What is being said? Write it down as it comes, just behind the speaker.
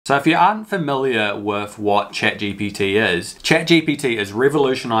So if you aren't familiar with what Chat GPT is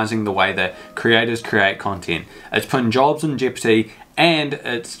revolutionizing the way that creators create content. It's putting jobs in jeopardy, and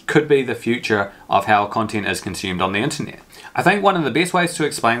it could be the future of how content is consumed on the internet. I think one of the best ways to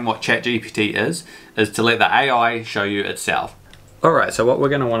explain what Chat GPT is to let the AI show you itself. Alright, so what we're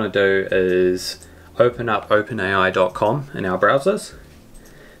going to want to do is open up openai.com in our browsers.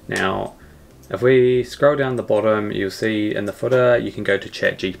 Now, if we scroll down the bottom, you'll see in the footer you can go to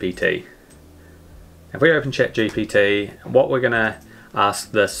Chat GPT. If we open Chat GPT, what we're going to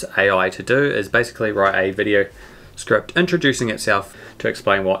ask this AI to do is basically write a video script introducing itself to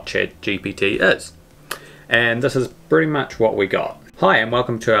explain what Chat GPT is. And this is pretty much what we got. Hi and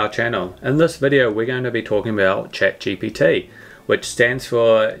welcome to our channel. In this video we're going to be talking about Chat GPT, which stands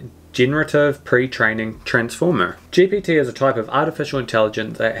for Generative Pre-training Transformer. GPT is a type of artificial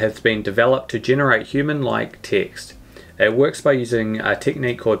intelligence that has been developed to generate human-like text. It works by using a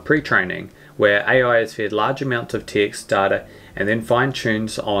technique called pre-training, where AI is fed large amounts of text data and then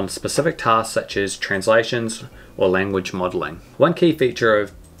fine-tunes on specific tasks such as translations or language modeling. One key feature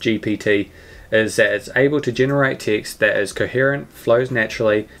of GPT is that it's able to generate text that is coherent, flows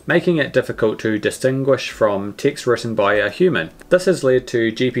naturally, making it difficult to distinguish from text written by a human. This has led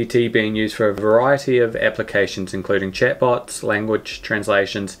to GPT being used for a variety of applications, including chatbots, language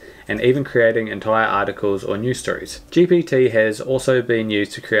translations, and even creating entire articles or news stories. GPT has also been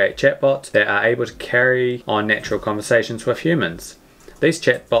used to create chatbots that are able to carry on natural conversations with humans. These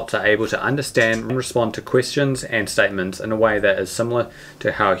chatbots are able to understand and respond to questions and statements in a way that is similar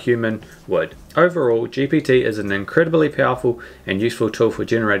to how a human would. Overall, GPT is an incredibly powerful and useful tool for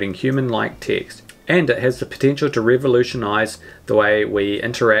generating human-like text, and it has the potential to revolutionize the way we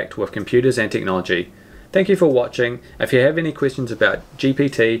interact with computers and technology. Thank you for watching. If you have any questions about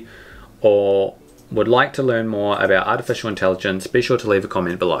GPT or would like to learn more about artificial intelligence, be sure to leave a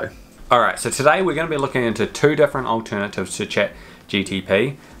comment below. Alright, so today we're going to be looking into two different alternatives to Chat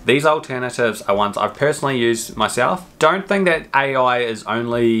GPT. These alternatives are ones I've personally used myself. Don't think that AI is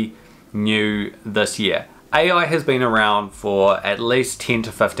only new this year. AI has been around for at least 10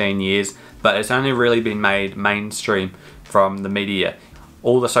 to 15 years, but it's only really been made mainstream from the media.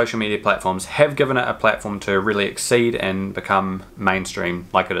 All the social media platforms have given it a platform to really exceed and become mainstream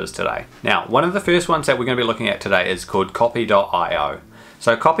like it is today. Now, one of the first ones that we're going to be looking at today is called copy.io.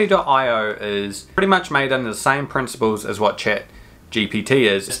 So copy.io is pretty much made under the same principles as what Chat GPT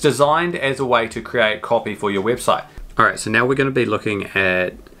is. It's designed as a way to create copy for your website. Alright, so now we're going to be looking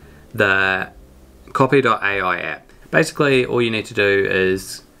at the copy.ai app. Basically, all you need to do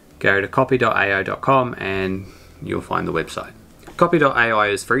is go to copy.ai.com and you'll find the website. Copy.ai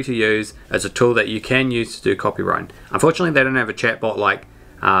is free to use as a tool that you can use to do copywriting. Unfortunately, they don't have a chatbot like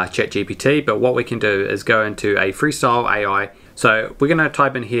Chat GPT, but what we can do is go into a freestyle AI. So we're going to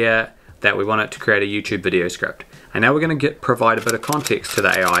type in here that we want it to create a YouTube video script. And now we're going to provide a bit of context to the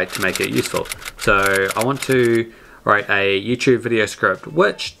AI to make it useful. So I want to write a YouTube video script,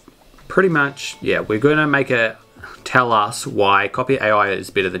 which pretty much, yeah, we're going to make it tell us why Copy AI is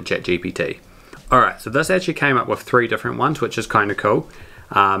better than Chat GPT. Alright, so this actually came up with 3 different ones, which is kind of cool.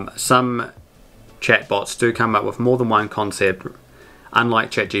 Some chatbots do come up with more than one concept,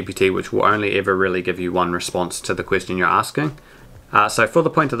 unlike Chat GPT, which will only ever really give you one response to the question you're asking. So for the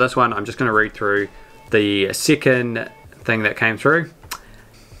point of this one, I'm just going to read through the second thing that came through.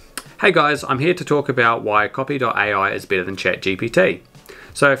 Hey guys, I'm here to talk about why copy.ai is better than Chat GPT.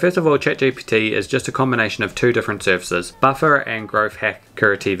 So first of all, Chat GPT is just a combination of 2 different services, Buffer and Growth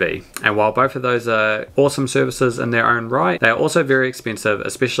Hacker TV. And while both of those are awesome services in their own right, they are also very expensive,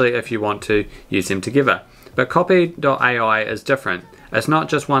 especially if you want to use them together. But copy.ai is different. It's not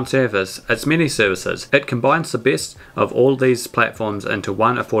just one service, it's many services. It combines the best of all these platforms into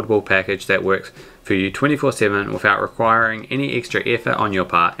one affordable package that works for you 24/7 without requiring any extra effort on your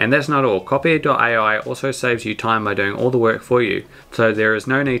part. And that's not all. Copy.ai also saves you time by doing all the work for you. So there is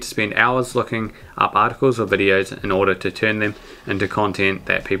no need to spend hours looking up articles or videos in order to turn them into content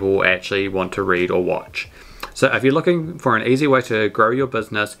that people will actually want to read or watch. So if you're looking for an easy way to grow your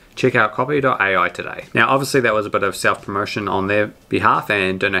business, check out copy.ai today. Now obviously that was a bit of self-promotion on their behalf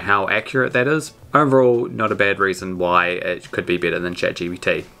and don't know how accurate that is. Overall, not a bad reason why it could be better than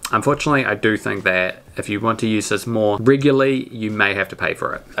ChatGPT. Unfortunately, I do think that if you want to use this more regularly, you may have to pay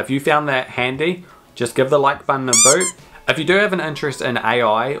for it. If you found that handy, just give the like button a boot. If you do have an interest in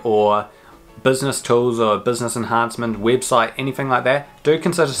AI or business tools or business enhancement, website, anything like that, do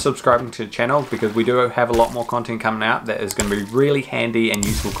consider subscribing to the channel because we do have a lot more content coming out that is going to be really handy and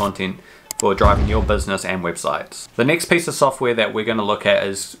useful content for driving your business and websites. The next piece of software that we're going to look at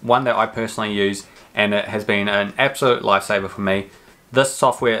is one that I personally use and it has been an absolute lifesaver for me. This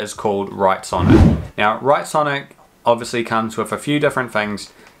software is called Writesonic. Now, Writesonic obviously comes with a few different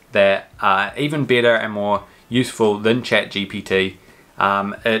things that are even better and more useful than Chat GPT.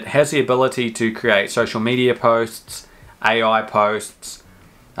 It has the ability to create social media posts, AI posts,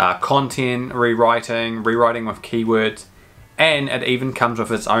 content rewriting with keywords, and it even comes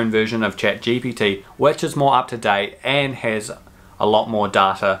with its own version of Chat GPT, which is more up to date and has a lot more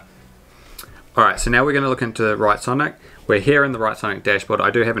data. Alright, so now we're going to look into Writesonic. We're here in the Writesonic dashboard.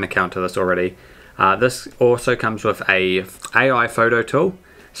 I do have an account to this already. This also comes with a AI photo tool.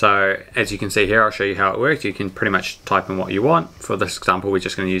 So as you can see here, I'll show you how it works. You can pretty much type in what you want. For this example, we're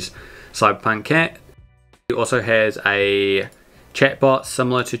just going to use Cyberpunk Cat. It also has a chatbot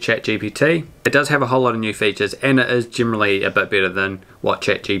similar to ChatGPT. It does have a whole lot of new features, and it is generally a bit better than what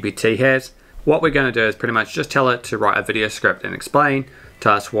ChatGPT has. What we're going to do is pretty much just tell it to write a video script and explain to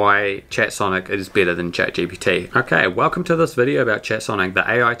us why ChatSonic is better than ChatGPT. Okay, welcome to this video about ChatSonic, the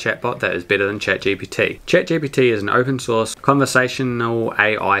AI chatbot that is better than ChatGPT. ChatGPT is an open source conversational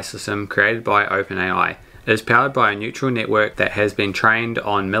AI system created by OpenAI. It is powered by a neural network that has been trained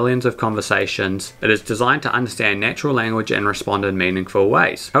on millions of conversations. It is designed to understand natural language and respond in meaningful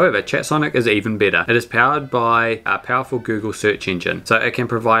ways. However, ChatSonic is even better. It is powered by a powerful Google search engine, so it can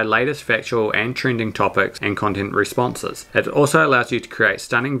provide latest factual and trending topics and content responses. It also allows you to create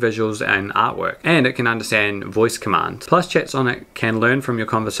stunning visuals and artwork, and it can understand voice commands. Plus, ChatSonic can learn from your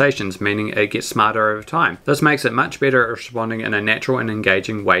conversations, meaning it gets smarter over time. This makes it much better at responding in a natural and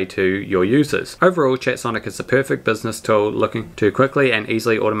engaging way to your users. Overall, ChatSonic is the perfect business tool looking to quickly and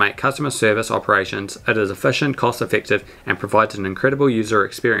easily automate customer service operations. It is efficient, cost-effective, and provides an incredible user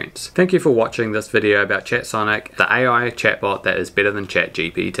experience. Thank you for watching this video about ChatSonic, the AI chatbot that is better than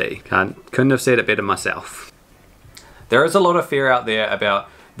ChatGPT. Couldn't have said it better myself. There is a lot of fear out there about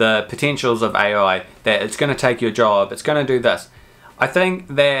the potentials of AI, that it's going to take your job, it's going to do this. I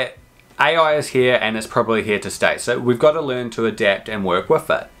think that AI is here and it's probably here to stay. So we've got to learn to adapt and work with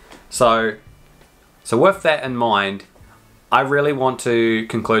it. So with that in mind, I really want to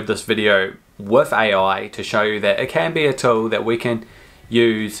conclude this video with AI to show you that it can be a tool that we can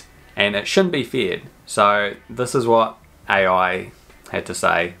use and it shouldn't be feared. So this is what AI had to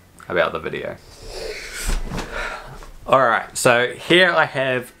say about the video. Alright, so here I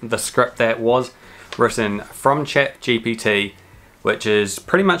have the script that was written from ChatGPT, which is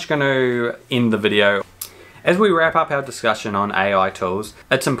pretty much going to end the video. As we wrap up our discussion on AI tools,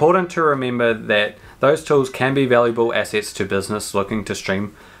 it's important to remember that those tools can be valuable assets to business looking to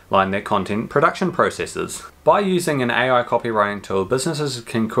streamline their content production processes. By using an AI copywriting tool, businesses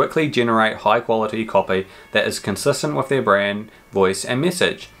can quickly generate high quality copy that is consistent with their brand, voice, and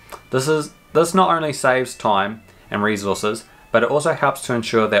message. This not only saves time and resources, but it also helps to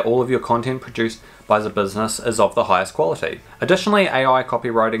ensure that all of your content produced by the business is of the highest quality. Additionally, AI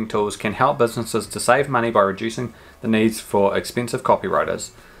copywriting tools can help businesses to save money by reducing the needs for expensive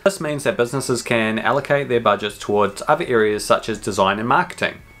copywriters. This means that businesses can allocate their budgets towards other areas such as design and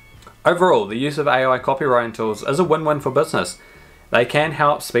marketing. Overall, the use of AI copywriting tools is a win-win for business. They can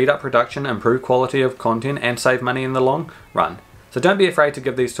help speed up production, improve quality of content, and save money in the long run. So don't be afraid to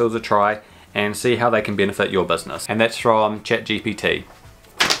give these tools a try and see how they can benefit your business. And that's from ChatGPT.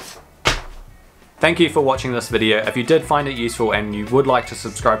 Thank you for watching this video. If you did find it useful and you would like to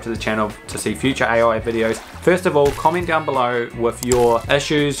subscribe to the channel to see future AI videos, first of all, comment down below with your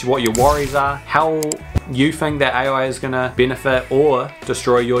issues, what your worries are, how you think that AI is going to benefit or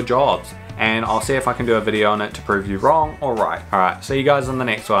destroy your jobs. And I'll see if I can do a video on it to prove you wrong or right. Alright, see you guys in the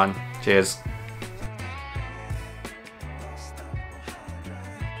next one. Cheers.